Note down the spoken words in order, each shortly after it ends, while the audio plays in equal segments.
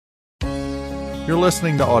You're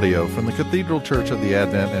listening to audio from the Cathedral Church of the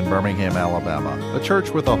Advent in Birmingham, Alabama, a church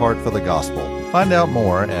with a heart for the gospel. Find out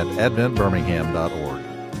more at adventbirmingham.org.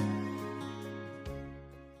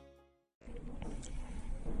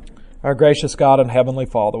 Our gracious God and Heavenly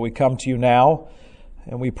Father, we come to you now,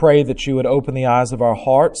 and we pray that you would open the eyes of our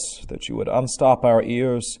hearts, that you would unstop our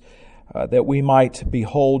ears, that we might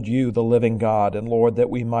behold you, the living God, and Lord, that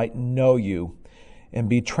we might know you and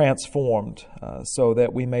be transformed so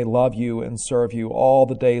that we may love you and serve you all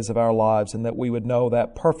the days of our lives, and that we would know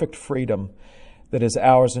that perfect freedom that is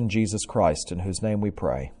ours in Jesus Christ, in whose name we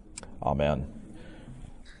pray. Amen.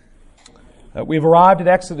 We've arrived at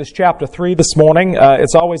Exodus chapter 3 this morning.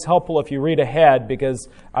 It's always helpful if you read ahead, because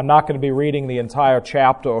I'm not going to be reading the entire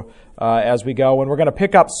chapter as we go. And we're going to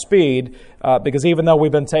pick up speed because even though we've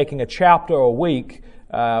been taking a chapter a week,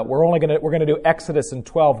 we're going to do Exodus in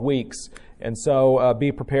 12 weeks. And so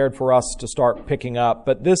be prepared for us to start picking up.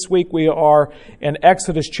 But this week we are in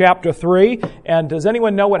Exodus chapter 3. And does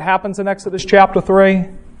anyone know what happens in Exodus chapter 3?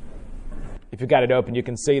 If you've got it open, you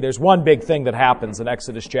can see there's one big thing that happens in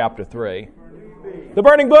Exodus chapter 3. The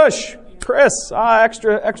burning bush. Chris,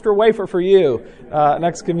 extra wafer for you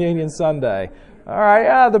next Communion Sunday. All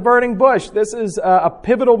right, the burning bush. This is a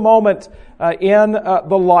pivotal moment in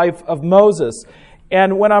the life of Moses.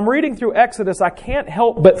 And when I'm reading through Exodus, I can't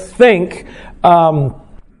help but think and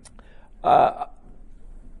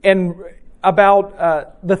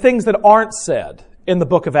about the things that aren't said in the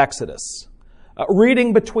book of Exodus.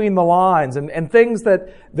 Reading between the lines and things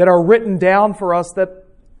that are written down for us that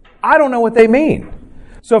I don't know what they mean.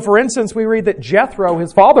 So, for instance, we read that Jethro,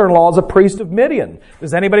 his father-in-law, is a priest of Midian.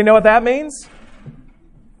 Does anybody know what that means?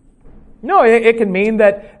 No, it can mean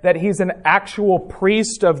that he's an actual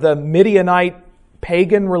priest of the Midianite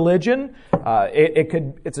pagan religion.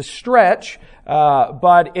 It's a stretch,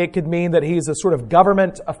 but it could mean that he's a sort of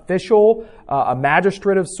government official, a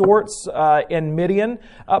magistrate of sorts in Midian.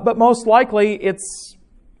 But most likely, it's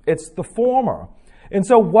the former. And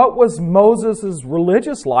so what was Moses'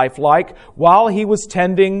 religious life like while he was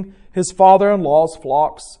tending his father-in-law's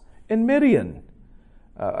flocks in Midian?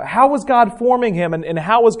 How was God forming him, and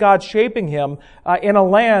how was God shaping him in a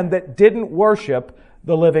land that didn't worship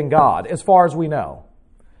the living God, as far as we know?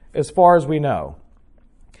 As far as we know.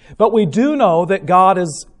 But we do know that God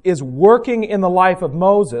is working in the life of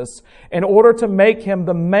Moses in order to make him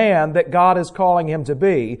the man that God is calling him to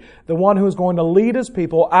be, the one who is going to lead his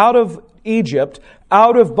people out of Egypt,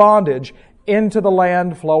 out of bondage, into the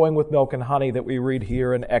land flowing with milk and honey that we read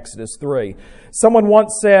here in Exodus 3. Someone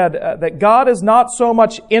once said that God is not so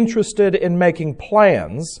much interested in making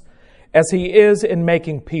plans as he is in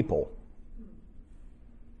making people.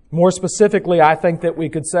 More specifically, I think that we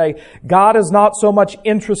could say God is not so much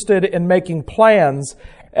interested in making plans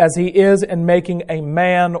as he is in making a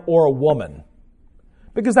man or a woman.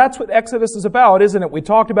 Because that's what Exodus is about, isn't it? We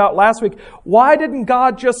talked about last week. Why didn't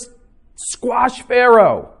God just squash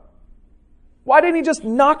Pharaoh? Why didn't he just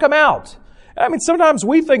knock him out? I mean, sometimes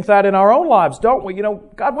we think that in our own lives, don't we?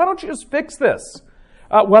 God, why don't you just fix this?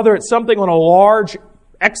 Whether it's something on a large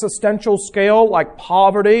existential scale like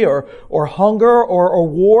poverty or hunger or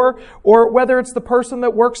war, or whether it's the person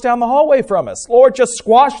that works down the hallway from us. Lord, just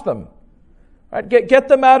squash them. Right? Get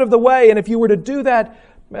them out of the way. And if you were to do that,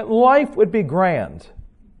 life would be grand.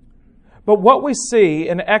 But what we see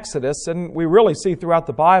in Exodus, and we really see throughout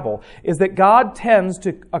the Bible, is that God tends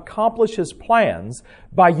to accomplish his plans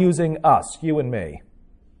by using us, you and me.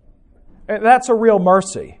 And that's a real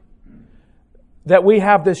mercy. That we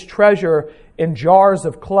have this treasure in jars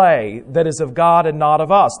of clay that is of God and not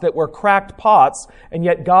of us, that we're cracked pots, and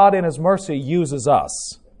yet God in his mercy uses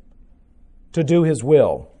us to do his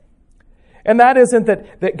will. And that isn't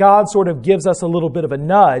that God sort of gives us a little bit of a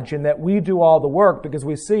nudge and that we do all the work, because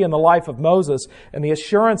we see in the life of Moses and the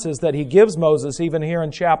assurances that he gives Moses, even here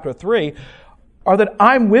in chapter 3, are that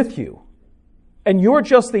I'm with you. And you're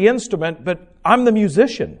just the instrument, but I'm the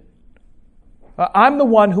musician. I'm the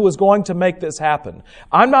one who is going to make this happen.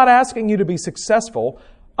 I'm not asking you to be successful.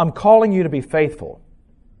 I'm calling you to be faithful.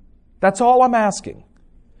 That's all I'm asking.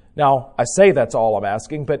 Now, I say that's all I'm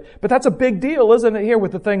asking, but that's a big deal, isn't it, here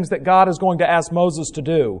with the things that God is going to ask Moses to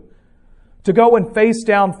do? To go and face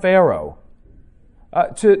down Pharaoh.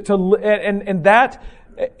 And that,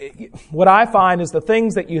 what I find is the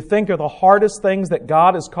things that you think are the hardest things that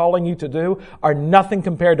God is calling you to do are nothing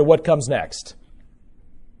compared to what comes next.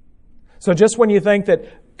 So just when you think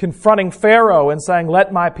that confronting Pharaoh and saying,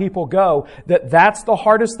 let my people go, that's the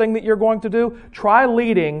hardest thing that you're going to do, try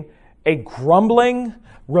leading a grumbling,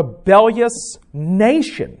 rebellious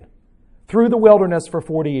nation through the wilderness for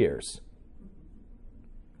 40 years.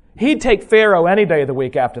 He'd take Pharaoh any day of the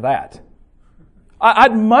week after that.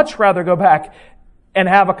 I'd much rather go back and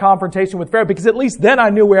have a confrontation with Pharaoh, because at least then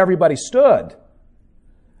I knew where everybody stood.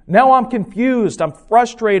 Now I'm confused, I'm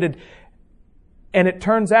frustrated, and it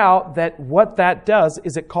turns out that what that does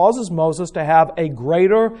is it causes Moses to have a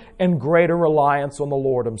greater and greater reliance on the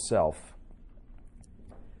Lord Himself.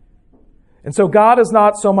 And so God is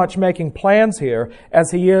not so much making plans here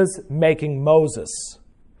as He is making Moses.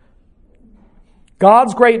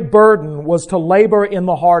 God's great burden was to labor in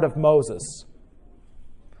the heart of Moses.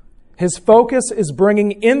 His focus is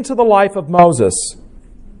bringing into the life of Moses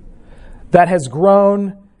that has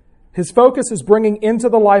grown. His focus is bringing into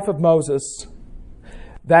the life of Moses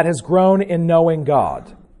that has grown in knowing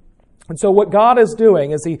God. And so what God is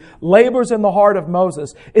doing as He labors in the heart of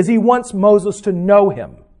Moses is He wants Moses to know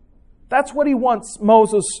Him. That's what He wants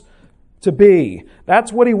Moses to be.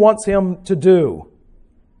 That's what He wants him to do.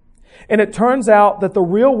 And it turns out that the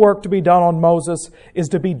real work to be done on Moses is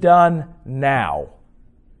to be done now.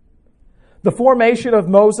 The formation of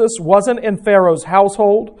Moses wasn't in Pharaoh's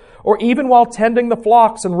household or even while tending the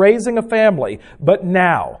flocks and raising a family, but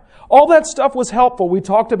now. All that stuff was helpful. We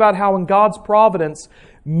talked about how in God's providence,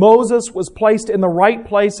 Moses was placed in the right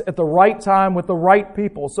place at the right time with the right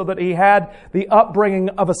people so that he had the upbringing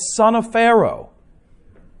of a son of Pharaoh.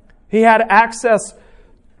 He had access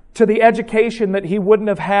to the education that he wouldn't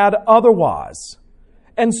have had otherwise.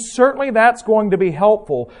 And certainly that's going to be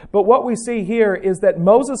helpful. But what we see here is that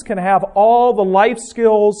Moses can have all the life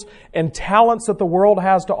skills and talents that the world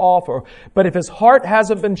has to offer. But if his heart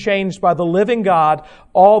hasn't been changed by the living God,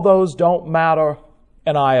 all those don't matter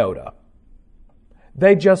an iota.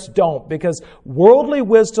 They just don't. Because worldly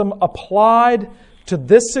wisdom applied to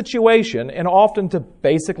this situation, and often to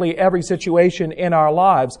basically every situation in our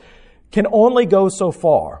lives, can only go so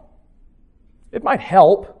far. It might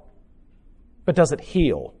help, but does it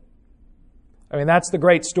heal? I mean, that's the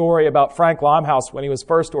great story about Frank Limehouse when he was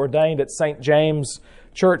first ordained at St. James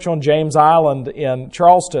Church on James Island in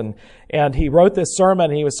Charleston. And he wrote this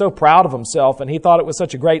sermon, and he was so proud of himself, and he thought it was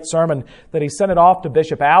such a great sermon that he sent it off to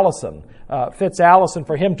Bishop Allison, Fitz Allison,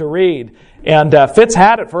 for him to read. And Fitz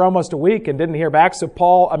had it for almost a week and didn't hear back. So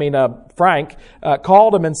Frank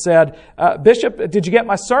called him and said, Bishop, did you get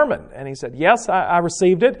my sermon? And he said, yes, I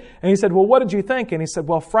received it. And he said, well, what did you think? And he said,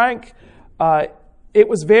 well, Frank, it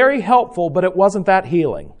was very helpful, but it wasn't that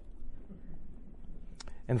healing.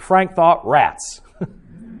 And Frank thought, rats.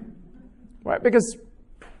 Right? Because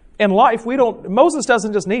in life, Moses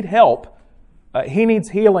doesn't just need help. He needs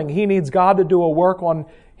healing. He needs God to do a work on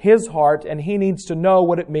his heart, and he needs to know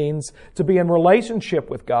what it means to be in relationship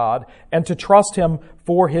with God and to trust Him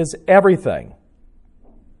for his everything.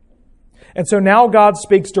 And so now God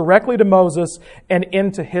speaks directly to Moses and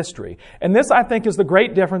into history. And this, I think, is the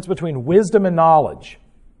great difference between wisdom and knowledge.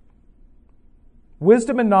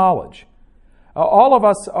 Wisdom and knowledge. All of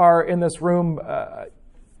us are in this room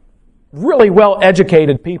really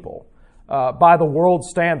well-educated people by the world's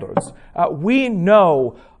standards. We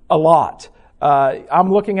know a lot.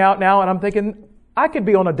 I'm looking out now and I'm thinking, I could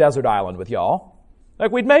be on a desert island with y'all.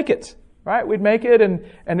 Like, we'd make it, right? We'd make it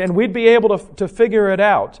and we'd be able to figure it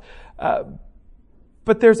out.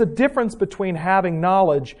 But there's a difference between having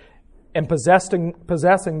knowledge and possessing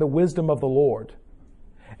the wisdom of the Lord.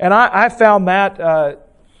 And I found that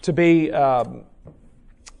to be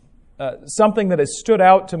something that has stood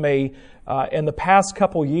out to me in the past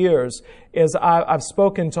couple years is I've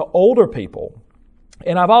spoken to older people.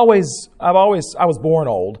 And I was born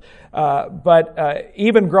old, but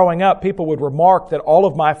even growing up, people would remark that all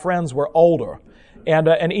of my friends were older.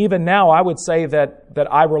 And even now, I would say that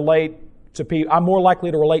I relate to people. I'm more likely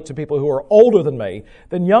to relate to people who are older than me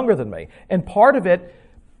than younger than me. And part of it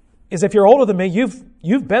is, if you're older than me,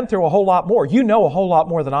 you've been through a whole lot more. You know a whole lot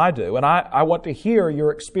more than I do, and I want to hear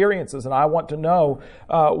your experiences, and I want to know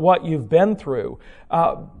what you've been through.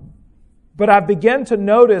 But I've begun to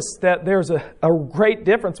notice that there's a great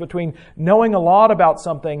difference between knowing a lot about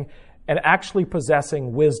something and actually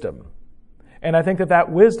possessing wisdom. And I think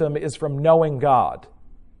that wisdom is from knowing God.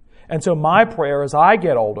 And so my prayer as I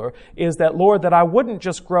get older is that, Lord, that I wouldn't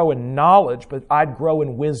just grow in knowledge, but I'd grow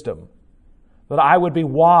in wisdom. That I would be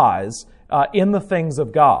wise in the things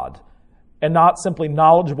of God and not simply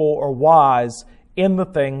knowledgeable or wise in the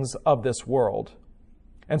things of this world.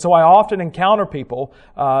 And so I often encounter people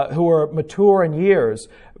who are mature in years,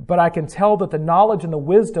 but I can tell that the knowledge and the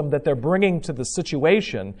wisdom that they're bringing to the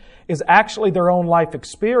situation is actually their own life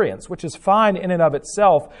experience, which is fine in and of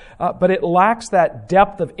itself, but it lacks that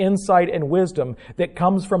depth of insight and wisdom that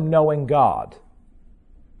comes from knowing God.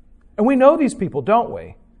 And we know these people, don't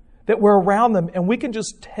we? That we're around them and we can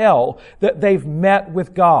just tell that they've met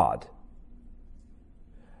with God.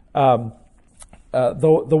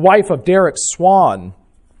 the wife of Derek Swan,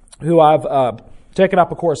 who I've taken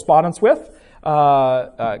up a correspondence with.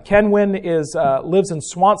 Kenwyn lives in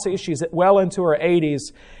Swansea. She's well into her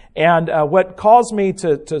 80s. And what caused me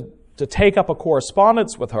to take up a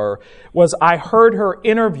correspondence with her was I heard her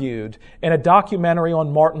interviewed in a documentary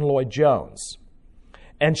on Martin Lloyd-Jones.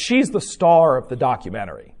 And she's the star of the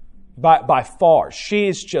documentary, by far.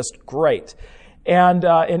 She's just great. And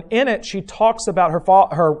in it, she talks about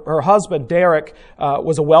her husband, Derek,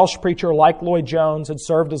 was a Welsh preacher like Lloyd-Jones, had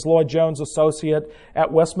served as Lloyd-Jones' associate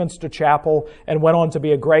at Westminster Chapel, and went on to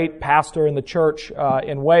be a great pastor in the church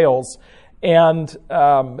in Wales. And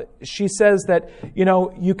she says that,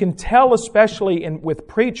 you can tell, especially with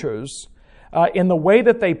preachers, in the way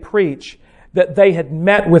that they preach, that they had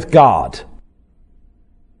met with God.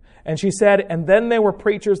 And she said, and then there were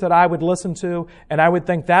preachers that I would listen to, and I would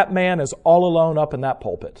think that man is all alone up in that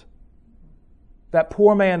pulpit. That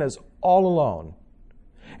poor man is all alone.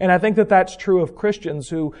 And I think that that's true of Christians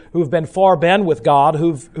who've been far been with God,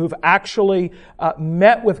 who've actually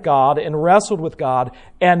met with God and wrestled with God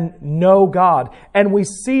and know God. And we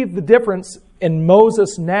see the difference in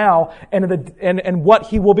Moses now and what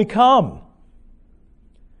he will become.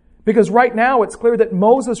 Because right now it's clear that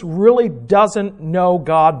Moses really doesn't know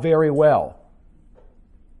God very well.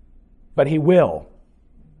 But he will.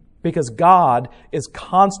 Because God is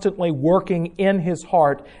constantly working in his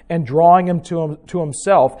heart and drawing him to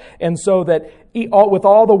himself. And so that with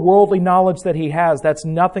all the worldly knowledge that he has, that's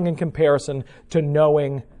nothing in comparison to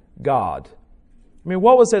knowing God. I mean,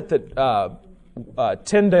 what was it that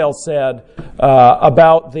Tyndale said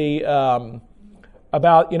about the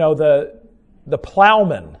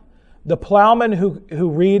plowman? The plowman who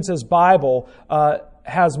reads his Bible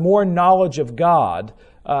has more knowledge of God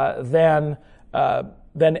than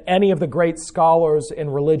any of the great scholars in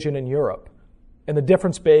religion in Europe. And the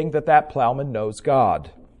difference being that plowman knows God.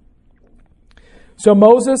 So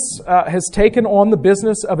Moses has taken on the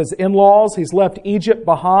business of his in-laws. He's left Egypt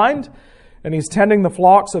behind, and he's tending the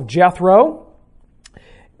flocks of Jethro.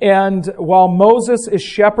 And while Moses is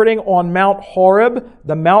shepherding on Mount Horeb,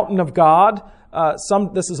 the mountain of God,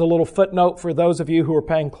 this is a little footnote for those of you who are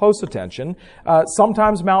paying close attention.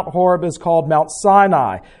 Sometimes Mount Horeb is called Mount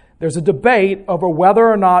Sinai. There's a debate over whether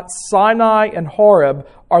or not Sinai and Horeb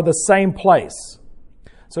are the same place.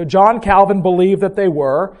 So John Calvin believed that they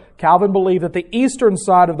were. Calvin believed that the eastern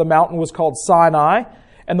side of the mountain was called Sinai,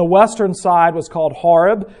 and the western side was called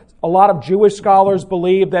Horeb. A lot of Jewish scholars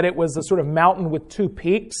believe that it was a sort of mountain with two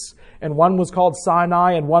peaks, and one was called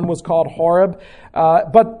Sinai and one was called Horeb.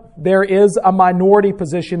 But there is a minority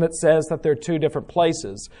position that says that they're two different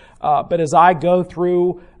places. But as I go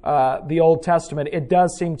through the Old Testament, it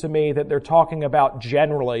does seem to me that they're talking about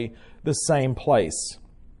generally the same place.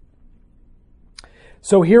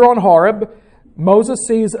 So here on Horeb, Moses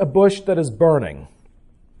sees a bush that is burning,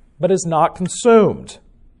 but is not consumed.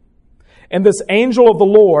 And this angel of the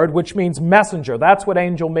Lord, which means messenger, that's what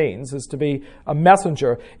angel means, is to be a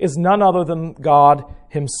messenger, is none other than God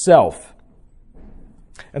himself.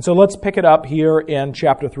 And so let's pick it up here in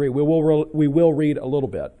chapter 3. We will read a little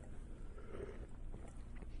bit.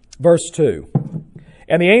 Verse 2.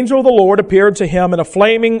 And the angel of the Lord appeared to him in a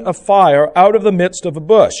flaming of fire out of the midst of a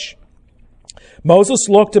bush. Moses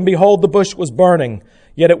looked, and behold, the bush was burning,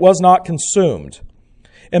 yet it was not consumed.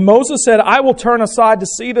 And Moses said, I will turn aside to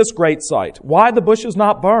see this great sight, why the bush is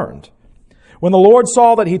not burned. When the Lord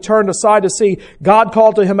saw that he turned aside to see, God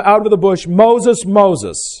called to him out of the bush, Moses,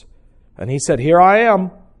 Moses. And he said, Here I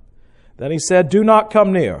am. Then he said, Do not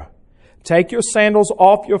come near. Take your sandals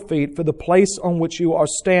off your feet, for the place on which you are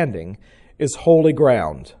standing is holy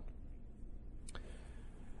ground.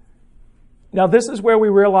 Now this is where we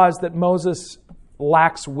realize that Moses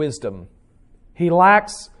lacks wisdom. He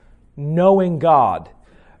lacks knowing God.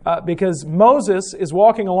 Because Moses is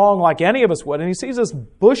walking along like any of us would, and he sees this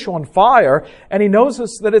bush on fire, and he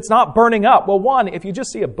notices that it's not burning up. Well, one, if you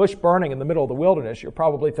just see a bush burning in the middle of the wilderness, you're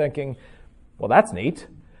probably thinking, well, that's neat.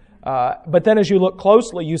 But then as you look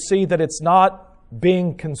closely, you see that it's not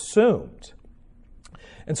being consumed.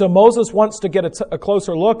 And so Moses wants to get a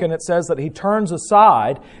closer look, and it says that he turns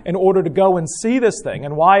aside in order to go and see this thing,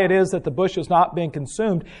 and why it is that the bush is not being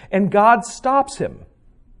consumed, and God stops him.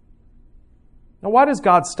 Now, why does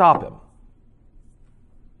God stop him?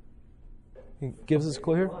 He gives us a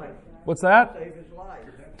clue here. What's that? Save his life.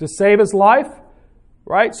 To save his life?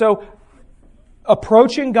 Right? So,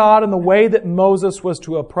 approaching God in the way that Moses was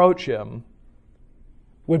to approach him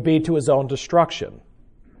would be to his own destruction.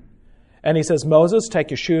 And he says, Moses, take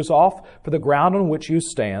your shoes off, for the ground on which you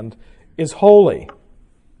stand is holy.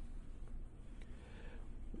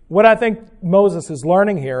 What I think Moses is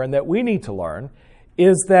learning here, and that we need to learn,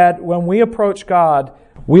 is that when we approach God,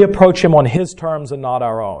 we approach Him on His terms and not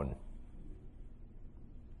our own.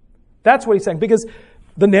 That's what he's saying, because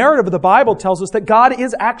the narrative of the Bible tells us that God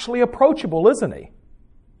is actually approachable, isn't He?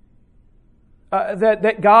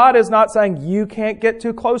 That God is not saying, you can't get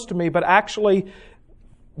too close to me, but actually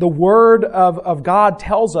the Word of God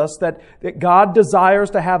tells us that God desires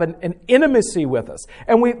to have an intimacy with us.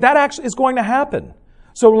 And that actually is going to happen.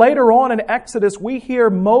 So later on in Exodus, we hear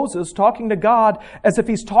Moses talking to God as if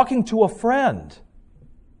he's talking to a friend.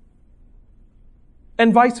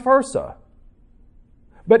 And vice versa.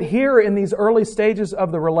 But here in these early stages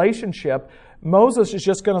of the relationship, Moses is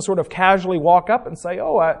just going to sort of casually walk up and say,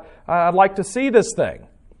 I'd like to see this thing.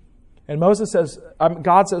 And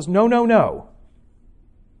God says, no.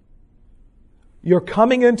 You're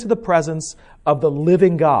coming into the presence of the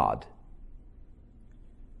living God.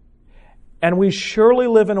 And we surely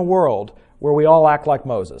live in a world where we all act like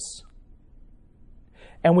Moses.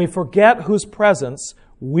 And we forget whose presence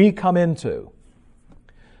we come into.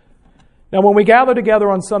 Now, when we gather together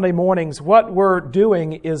on Sunday mornings, what we're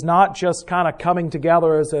doing is not just kind of coming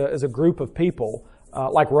together as a group of people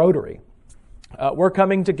like Rotary. We're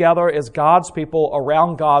coming together as God's people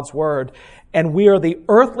around God's Word, and we are the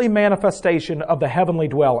earthly manifestation of the heavenly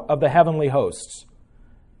hosts.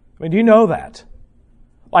 I mean, do you know that?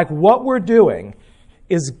 Like, what we're doing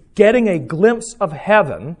is getting a glimpse of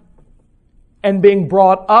heaven and being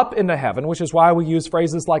brought up into heaven, which is why we use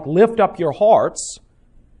phrases like lift up your hearts.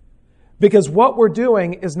 Because what we're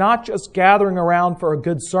doing is not just gathering around for a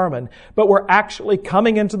good sermon, but we're actually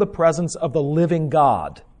coming into the presence of the living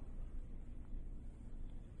God.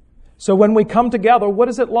 So when we come together, what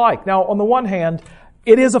is it like? Now, on the one hand,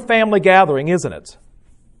 it is a family gathering, isn't it?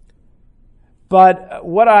 But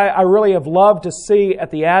what I really have loved to see at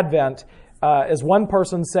the Advent, as one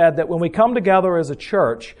person said, that when we come together as a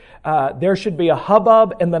church, there should be a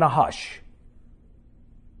hubbub and then a hush.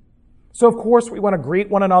 So, of course, we want to greet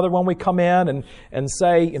one another when we come in and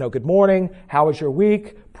say, good morning, how was your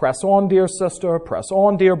week? Press on, dear sister. Press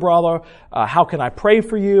on, dear brother. How can I pray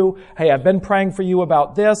for you? Hey, I've been praying for you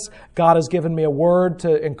about this. God has given me a word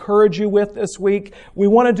to encourage you with this week. We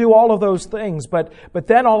want to do all of those things, but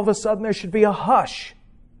then all of a sudden there should be a hush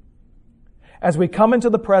as we come into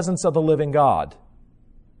the presence of the living God.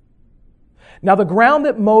 Now, the ground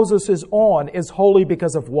that Moses is on is holy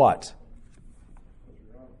because of what?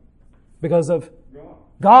 Because of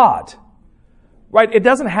God. Right? It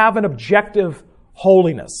doesn't have an objective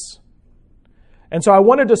holiness. And so I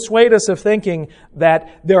want to dissuade us of thinking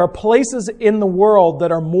that there are places in the world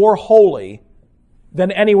that are more holy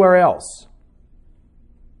than anywhere else.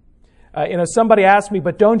 Somebody asked me,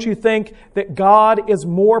 but don't you think that God is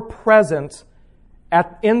more present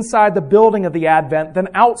inside the building of the Advent than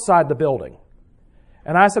outside the building?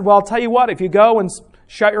 And I said, well, I'll tell you what, if you go and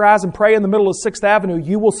shut your eyes and pray in the middle of 6th Avenue,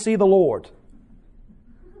 you will see the Lord.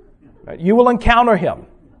 You will encounter Him.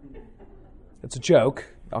 It's a joke.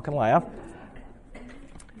 Y'all can laugh.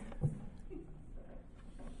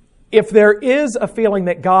 If there is a feeling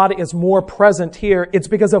that God is more present here, it's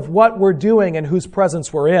because of what we're doing and whose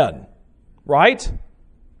presence we're in. Right?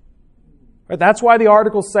 That's why the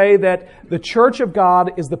articles say that the church of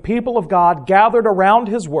God is the people of God gathered around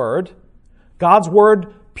His Word, God's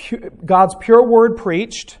pure Word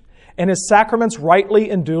preached, and His sacraments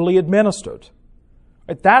rightly and duly administered.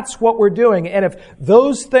 That's what we're doing. And if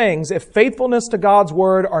those things, if faithfulness to God's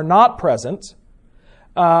Word are not present,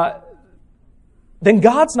 then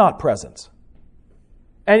God's not present.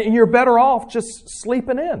 And you're better off just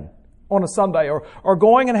sleeping in on a Sunday or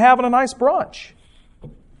going and having a nice brunch.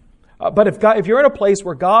 But if you're in a place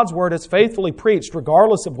where God's Word is faithfully preached,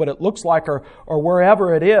 regardless of what it looks like or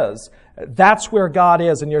wherever it is, that's where God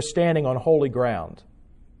is, and you're standing on holy ground.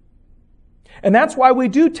 And that's why we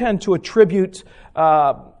do tend to attribute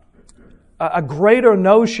a greater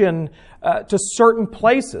notion to certain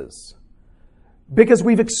places, because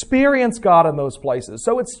we've experienced God in those places.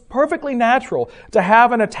 So it's perfectly natural to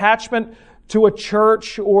have an attachment to a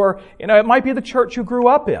church, or it might be the church you grew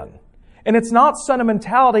up in. And it's not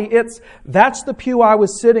sentimentality, that's the pew I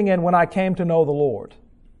was sitting in when I came to know the Lord.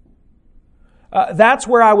 That's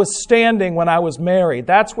where I was standing when I was married.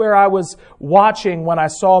 That's where I was watching when I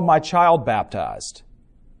saw my child baptized.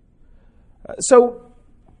 So,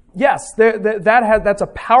 yes, that's a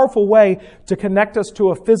powerful way to connect us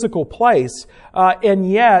to a physical place. And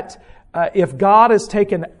yet, if God is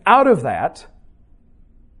taken out of that,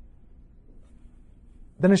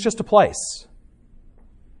 then it's just a place.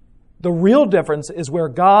 The real difference is where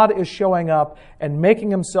God is showing up and making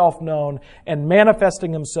Himself known and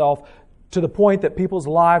manifesting Himself to the point that people's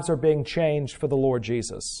lives are being changed for the Lord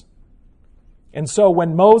Jesus. And so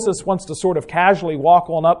when Moses wants to sort of casually walk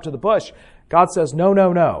on up to the bush, God says, no,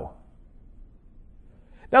 no, no.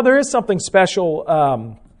 Now, there is something special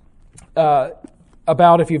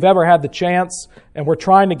about, if you've ever had the chance, and we're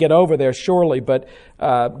trying to get over there surely, but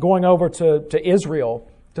going over to Israel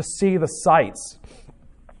to see the sights.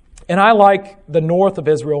 And I like the north of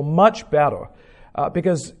Israel much better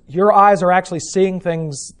because your eyes are actually seeing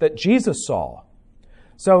things that Jesus saw.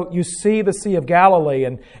 So you see the Sea of Galilee,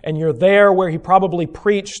 and you're there where he probably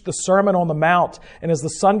preached the Sermon on the Mount. And as the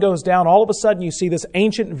sun goes down, all of a sudden you see this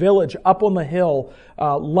ancient village up on the hill.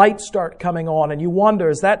 Lights start coming on, and you wonder,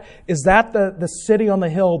 is that the city on the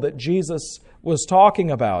hill that Jesus was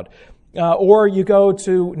talking about? Or you go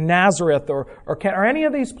to Nazareth or any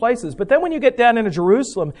of these places. But then when you get down into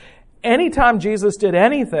Jerusalem, anytime Jesus did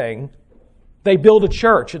anything, they build a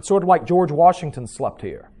church. It's sort of like George Washington slept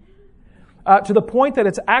here. To the point that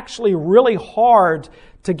it's actually really hard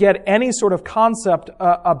to get any sort of concept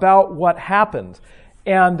about what happened.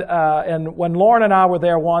 And when Lauren and I were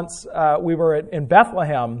there once, we were in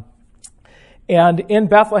Bethlehem. And in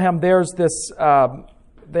Bethlehem, there's this,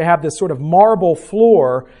 they have this sort of marble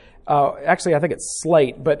floor. Actually, I think it's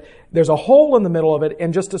slate, but there's a hole in the middle of it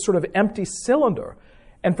and just a sort of empty cylinder.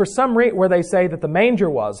 And for some reason, where they say that the manger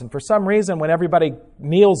was, and for some reason, when everybody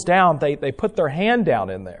kneels down, they put their hand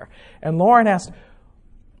down in there. And Lauren asked,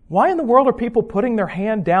 why in the world are people putting their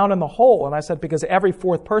hand down in the hole? And I said, because every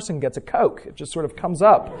fourth person gets a Coke. It just sort of comes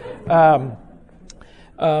up. And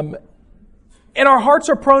our hearts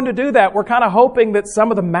are prone to do that. We're kind of hoping that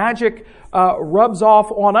some of the magic rubs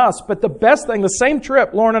off on us. But the best thing, the same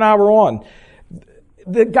trip Lauren and I were on,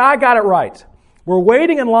 the guy got it right. We're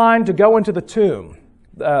waiting in line to go into the tomb.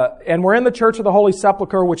 And we're in the Church of the Holy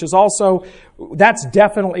Sepulchre, which is also, that's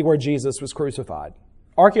definitely where Jesus was crucified.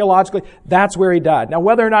 Archaeologically, that's where he died. Now,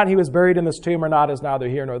 whether or not he was buried in this tomb or not is neither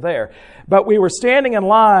here nor there. But we were standing in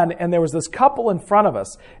line, and there was this couple in front of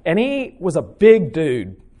us, and he was a big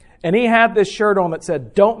dude. And he had this shirt on that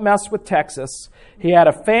said, "Don't mess with Texas." He had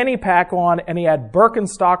a fanny pack on, and he had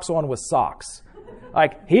Birkenstocks on with socks.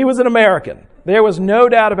 Like, he was an American. There was no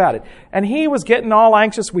doubt about it. And he was getting all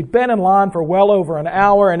anxious. We'd been in line for well over an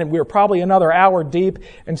hour, and we were probably another hour deep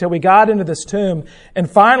until we got into this tomb. And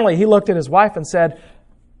finally, he looked at his wife and said,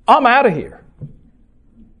 "I'm out of here.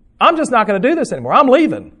 I'm just not going to do this anymore. I'm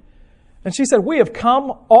leaving." And she said, "We have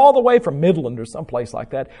come all the way from Midland or someplace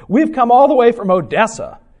like that. We've come all the way from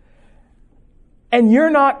Odessa. And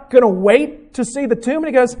you're not going to wait to see the tomb?" And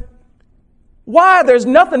he goes, "Why? There's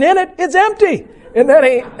nothing in it. It's empty." And then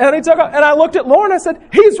he took off, and I looked at Lauren and I said,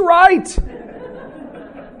 "He's right.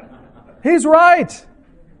 He's right."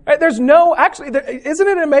 There's no, actually, isn't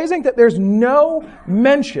it amazing that there's no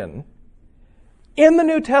mention in the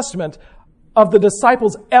New Testament of the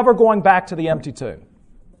disciples ever going back to the empty tomb?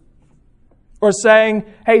 Or saying,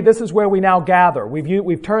 "Hey, this is where we now gather.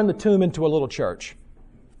 We've turned the tomb into a little church."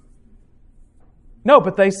 No,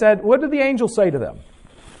 but they said, what did the angel say to them?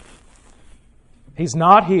 "He's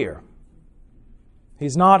not here.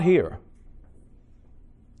 He's not here."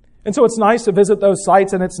 And so it's nice to visit those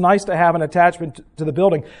sites, and it's nice to have an attachment to the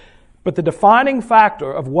building. But the defining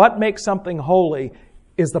factor of what makes something holy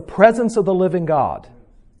is the presence of the living God.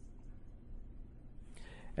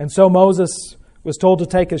 And so Moses was told to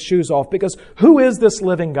take his shoes off, because who is this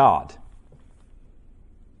living God?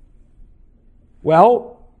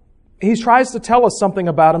 Well, he tries to tell us something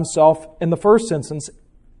about himself in the first instance,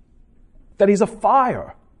 that he's a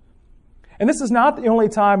fire. And this is not the only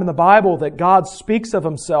time in the Bible that God speaks of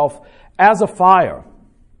himself as a fire.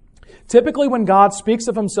 Typically, when God speaks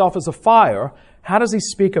of himself as a fire, how does he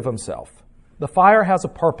speak of himself? The fire has a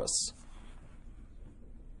purpose.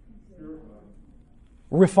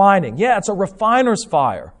 Refining. Yeah, it's a refiner's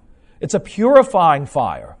fire. It's a purifying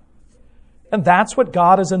fire. And that's what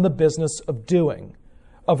God is in the business of doing,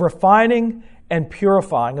 of refining and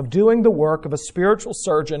purifying, of doing the work of a spiritual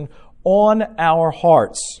surgeon on our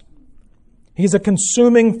hearts. He's a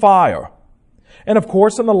consuming fire. And of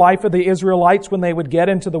course, in the life of the Israelites, when they would get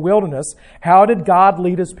into the wilderness, how did God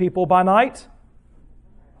lead his people by night?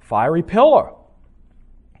 Fiery pillar.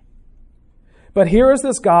 But here is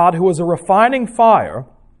this God who is a refining fire,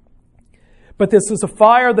 but this is a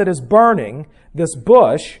fire that is burning this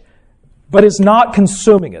bush, but is not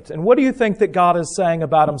consuming it. And what do you think that God is saying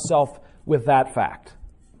about himself with that fact?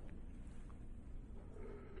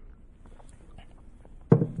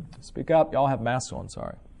 Speak up. Y'all have masks on,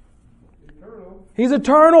 sorry. Eternal. He's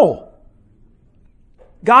eternal.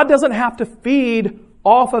 God doesn't have to feed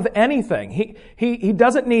off of anything. He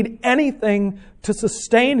doesn't need anything to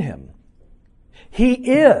sustain him. He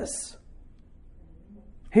is.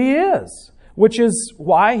 He is. Which is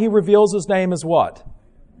why He reveals His name as what?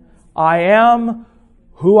 I am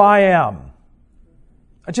who I am.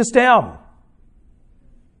 I just am.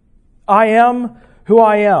 I am who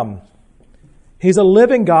I am. He's a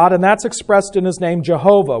living God, and that's expressed in His name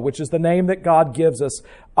Jehovah, which is the name that God gives us.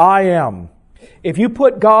 I am. If you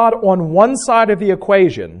put God on one side of the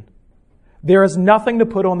equation, there is nothing to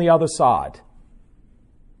put on the other side.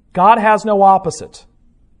 God has no opposite.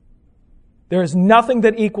 There is nothing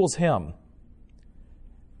that equals Him.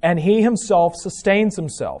 And He Himself sustains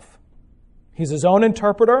Himself. He's His own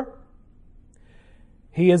interpreter.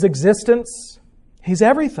 He is existence. He's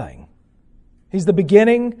everything. He's the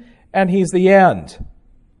beginning and He's the end.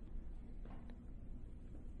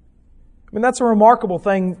 I mean, that's a remarkable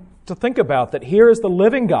thing to think about, that here is the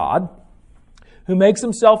living God who makes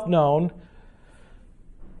Himself known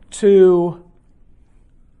to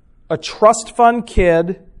a trust fund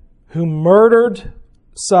kid who murdered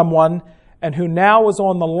someone and who now is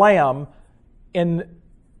on the lam in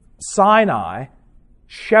Sinai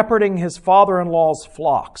shepherding his father-in-law's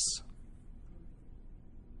flocks.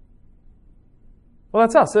 Well,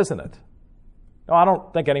 that's us, isn't it? Now, I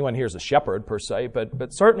don't think anyone here is a shepherd per se,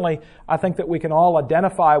 but certainly I think that we can all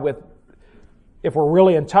identify with, if we're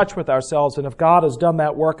really in touch with ourselves and if God has done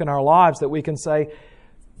that work in our lives, that we can say,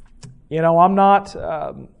 you know, I'm not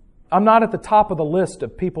at the top of the list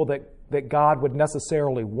of people that God would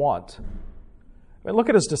necessarily want. I mean, look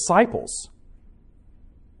at His disciples.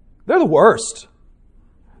 They're the worst.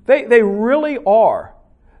 They really are.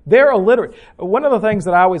 They're illiterate. One of the things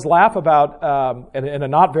that I always laugh about in a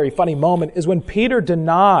not very funny moment is when Peter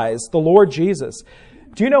denies the Lord Jesus.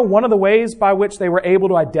 Do you know one of the ways by which they were able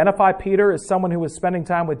to identify Peter as someone who was spending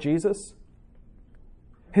time with Jesus?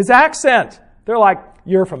 His accent. They're like,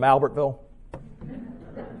 "You're from Albertville."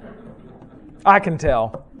 I can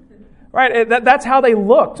tell. Right? That's how they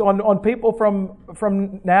looked on people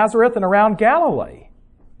from Nazareth and around Galilee.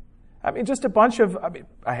 I mean, just a bunch of,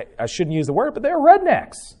 I shouldn't use the word, but they're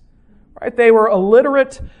rednecks. Right? They were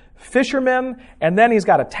illiterate fishermen, and then he's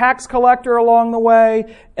got a tax collector along the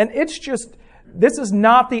way. And it's just, this is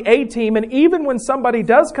not the A-team. And even when somebody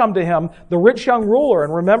does come to him, the rich young ruler,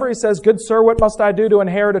 and remember he says, "Good sir, what must I do to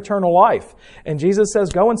inherit eternal life?" And Jesus says,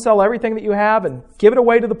 "Go and sell everything that you have and give it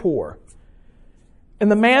away to the poor." And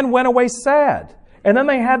the man went away sad. And then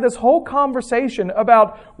they had this whole conversation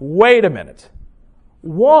about, wait a minute.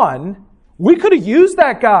 One, we could have used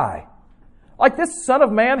that guy. Like, this Son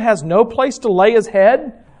of Man has no place to lay his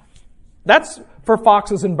head. That's for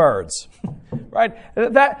foxes and birds. Right?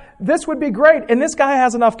 This would be great. And this guy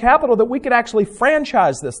has enough capital that we could actually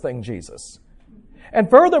franchise this thing, Jesus. And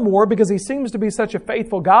furthermore, because he seems to be such a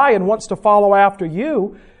faithful guy and wants to follow after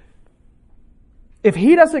you, if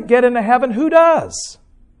he doesn't get into heaven, who does?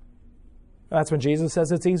 That's when Jesus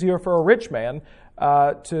says it's easier for a rich man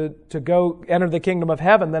to go enter the kingdom of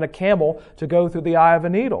heaven than a camel to go through the eye of a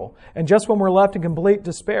needle. And just when we're left in complete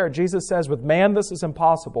despair, Jesus says, with man this is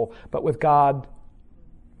impossible, but with God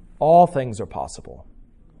all things are possible.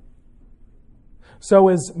 So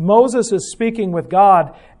as Moses is speaking with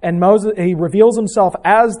God, and he reveals himself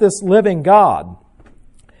as this living God,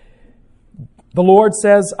 the Lord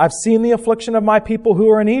says, "I've seen the affliction of my people who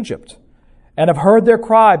are in Egypt, and have heard their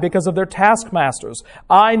cry because of their taskmasters.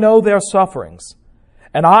 I know their sufferings,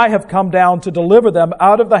 and I have come down to deliver them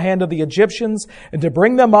out of the hand of the Egyptians, and to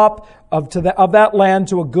bring them up of that land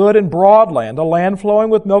to a good and broad land, a land flowing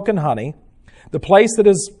with milk and honey, the place that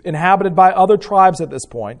is inhabited by other tribes at this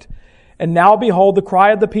point. And now behold, the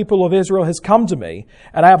cry of the people of Israel has come to me,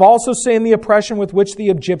 and I have also seen the oppression with which the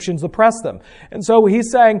Egyptians oppress them." And so he's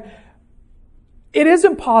saying, it is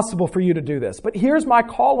impossible for you to do this, but here's my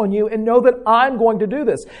call on you, and know that I'm going to do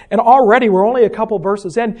this. And already we're only a couple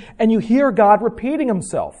verses in, and you hear God repeating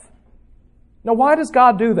Himself. Now, why does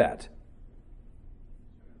God do that?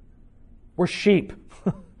 We're sheep.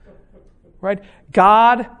 Right?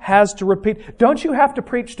 God has to repeat. Don't you have to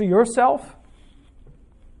preach to yourself?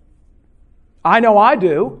 I know I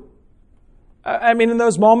do. I mean, in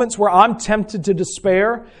those moments where I'm tempted to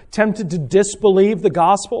despair, tempted to disbelieve the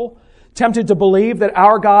gospel, tempted to believe that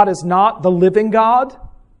our God is not the living God,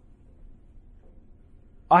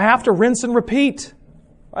 I have to rinse and repeat.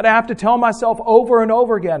 Right? I have to tell myself over and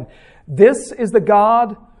over again, this is the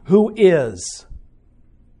God who is.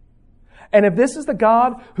 And if this is the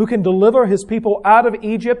God who can deliver His people out of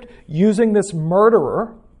Egypt using this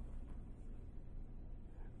murderer,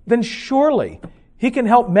 then surely He can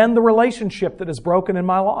help mend the relationship that is broken in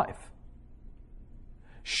my life.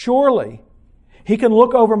 Surely He can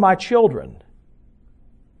look over my children.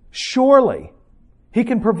 Surely He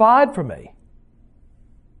can provide for me.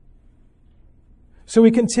 So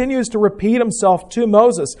he continues to repeat himself to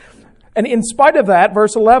Moses. And in spite of that,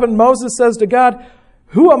 verse 11, Moses says to God,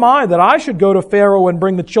 "Who am I that I should go to Pharaoh and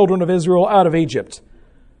bring the children of Israel out of Egypt?"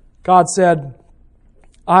 God said,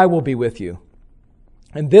 "I will be with you,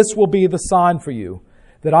 and this will be the sign for you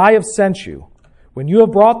that I have sent you. When you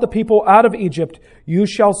have brought the people out of Egypt, you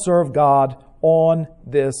shall serve God on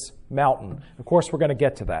this mountain." Of course, we're going to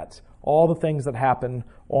get to that. All the things that happen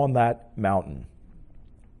on that mountain.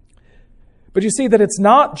 But you see that it's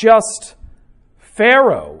not just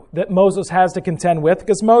Pharaoh that Moses has to contend with,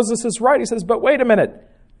 because Moses is right. He says, but wait a minute.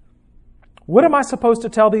 What am I supposed to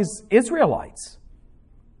tell these Israelites?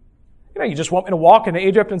 You just want me to walk into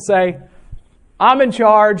Egypt and say, I'm in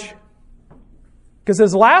charge. Because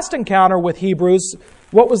his last encounter with Hebrews,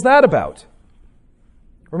 what was that about?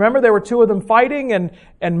 Remember, there were two of them fighting,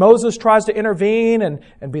 and Moses tries to intervene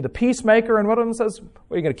and be the peacemaker, and one of them says,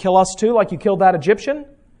 "What, are you going to kill us too, like you killed that Egyptian?"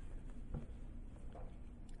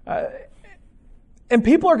 And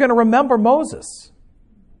people are going to remember Moses.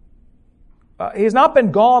 He's not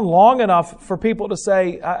been gone long enough for people to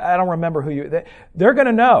say, I don't remember who you... They're going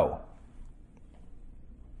to know.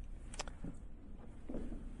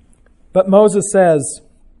 But Moses says,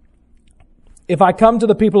 if I come to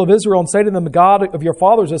the people of Israel and say to them, the God of your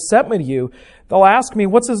fathers has sent me to you, they'll ask me,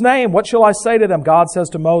 what's his name? What shall I say to them? God says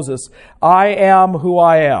to Moses, I am who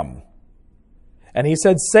I am. And he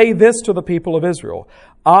said, say this to the people of Israel,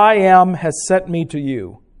 I am has sent me to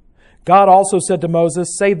you. God also said to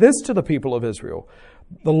Moses, say this to the people of Israel,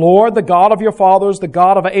 the Lord, the God of your fathers, the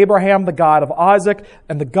God of Abraham, the God of Isaac,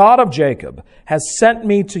 and the God of Jacob, has sent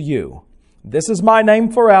me to you. This is my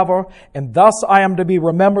name forever, and thus I am to be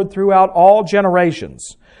remembered throughout all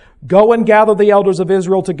generations. Go and gather the elders of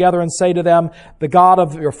Israel together and say to them, the God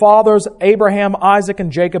of your fathers, Abraham, Isaac,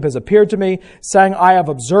 and Jacob has appeared to me, saying, I have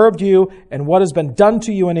observed you and what has been done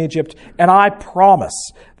to you in Egypt, and I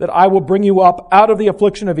promise that I will bring you up out of the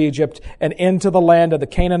affliction of Egypt and into the land of the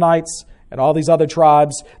Canaanites and all these other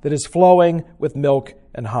tribes that is flowing with milk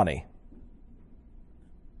and honey.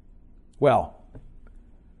 Well,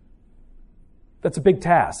 that's a big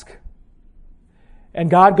task. And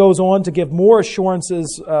God goes on to give more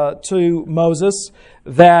assurances to Moses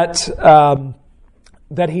that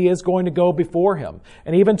he is going to go before him,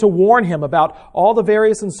 and even to warn him about all the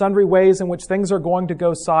various and sundry ways in which things are going to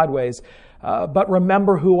go sideways. But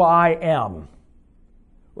remember who I am.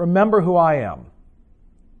 Remember who I am.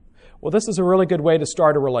 Well, this is a really good way to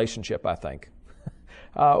start a relationship, I think,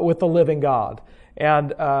 with the living God.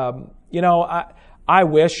 And, I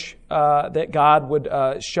wish that God would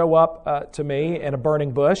show up to me in a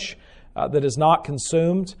burning bush that is not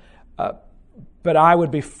consumed, but I would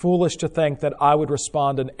be foolish to think that I would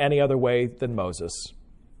respond in any other way than Moses.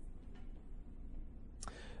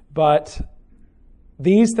 But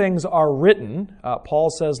these things are written,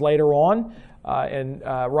 Paul says later on in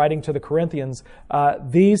writing to the Corinthians,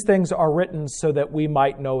 these things are written so that we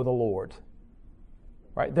might know the Lord.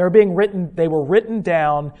 Right? They were written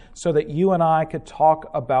down so that you and I could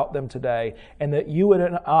talk about them today, and that you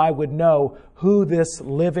and I would know who this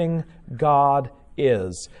living God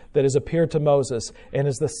is that has appeared to Moses, and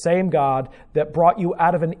is the same God that brought you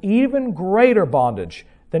out of an even greater bondage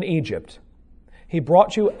than Egypt. He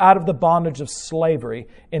brought you out of the bondage of slavery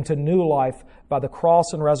into new life by the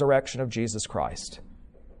cross and resurrection of Jesus Christ.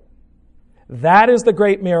 That is the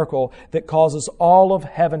great miracle that causes all of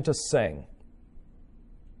heaven to sing.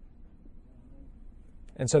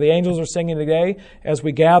 And so the angels are singing today as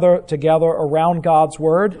we gather together around God's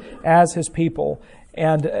Word as His people,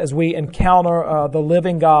 and as we encounter the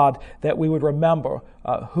living God, that we would remember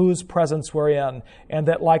whose presence we're in, and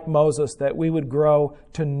that, like Moses, that we would grow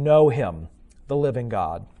to know Him, the living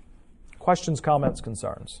God. Questions, comments,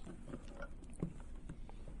 concerns?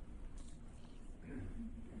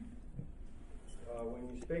 When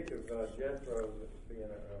you speak of Jethro being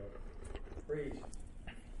a priest,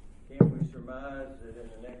 can we surmise that in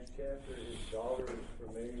the next chapter his daughter is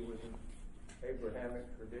familiar with Abrahamic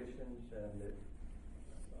traditions, and that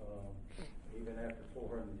even after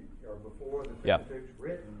 400 or before the Pentateuch's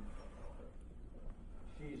written,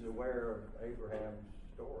 she's aware of Abraham's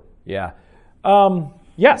story? Yeah.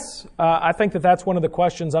 Yes. I think that's one of the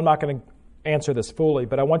questions. I'm not going to answer this fully,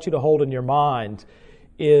 but I want you to hold in your mind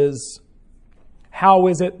is, how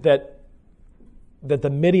is it that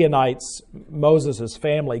the Midianites, Moses'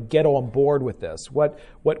 family, get on board with this? What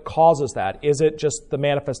causes that? Is it just the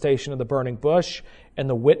manifestation of the burning bush and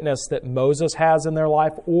the witness that Moses has in their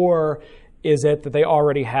life? Or is it that they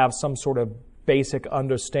already have some sort of basic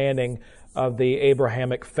understanding of the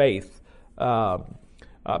Abrahamic faith?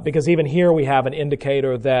 Because even here we have an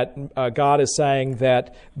indicator that God is saying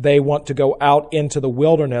that they want to go out into the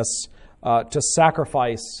wilderness to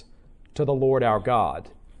sacrifice to the Lord our God.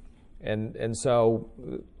 And so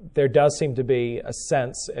there does seem to be a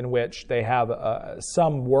sense in which they have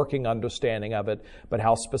some working understanding of it, but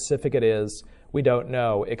how specific it is, we don't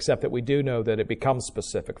know, except that we do know that it becomes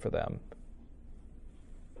specific for them.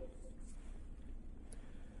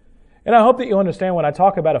 And I hope that you understand when I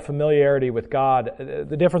talk about a familiarity with God,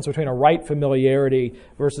 the difference between a right familiarity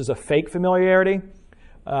versus a fake familiarity.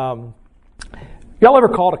 Y'all ever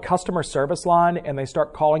called a customer service line and they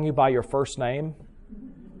start calling you by your first name?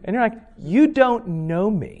 And you're like, you don't know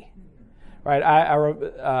me. Right?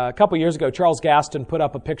 A couple years ago, Charles Gaston put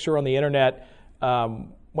up a picture on the internet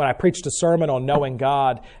when I preached a sermon on knowing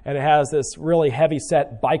God, and it has this really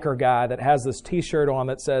heavy-set biker guy that has this T-shirt on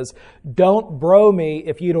that says, "Don't bro me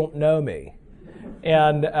if you don't know me."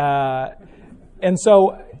 And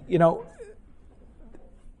so,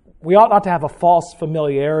 we ought not to have a false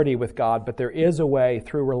familiarity with God, but there is a way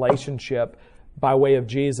through relationship by way of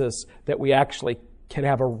Jesus that we actually can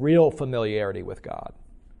have a real familiarity with God.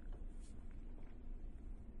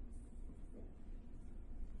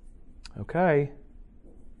 Okay.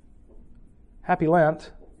 Happy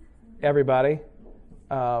Lent, everybody.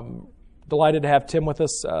 Delighted to have Tim with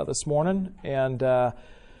us this morning. And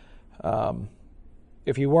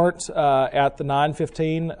if you weren't at the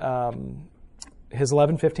 9:15, his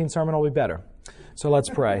 11:15 sermon will be better. So let's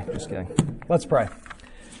pray. Just kidding. Let's pray.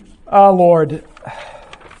 Lord,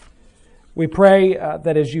 we pray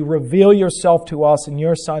that as you reveal yourself to us in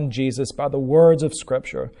your Son Jesus by the words of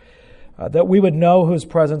Scripture, that we would know whose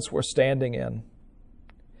presence we're standing in.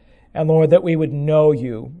 And Lord, that we would know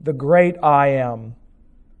you, the great I Am,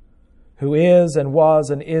 who is and was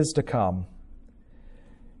and is to come.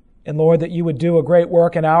 And Lord, that you would do a great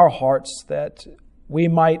work in our hearts, that we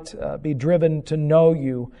might be driven to know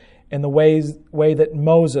you in the way that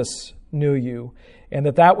Moses knew you, and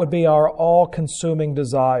that would be our all-consuming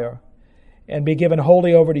desire, and be given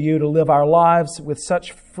wholly over to you to live our lives with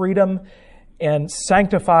such freedom and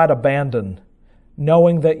sanctified abandon,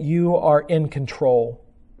 knowing that you are in control.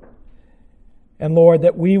 And Lord,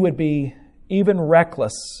 that we would be even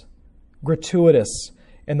reckless, gratuitous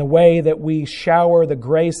in the way that we shower the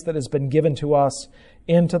grace that has been given to us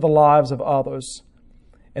into the lives of others,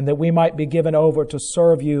 and that we might be given over to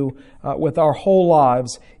serve you with our whole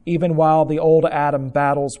lives, even while the old Adam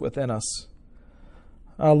battles within us.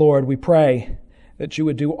 Lord, we pray that you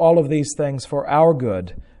would do all of these things for our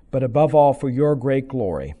good, but above all for your great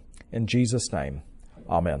glory. In Jesus' name,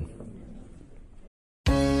 amen.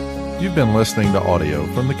 You've been listening to audio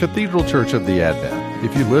from the Cathedral Church of the Advent.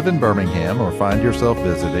 If you live in Birmingham or find yourself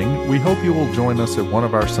visiting, we hope you will join us at one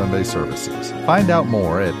of our Sunday services. Find out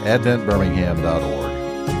more at adventbirmingham.org.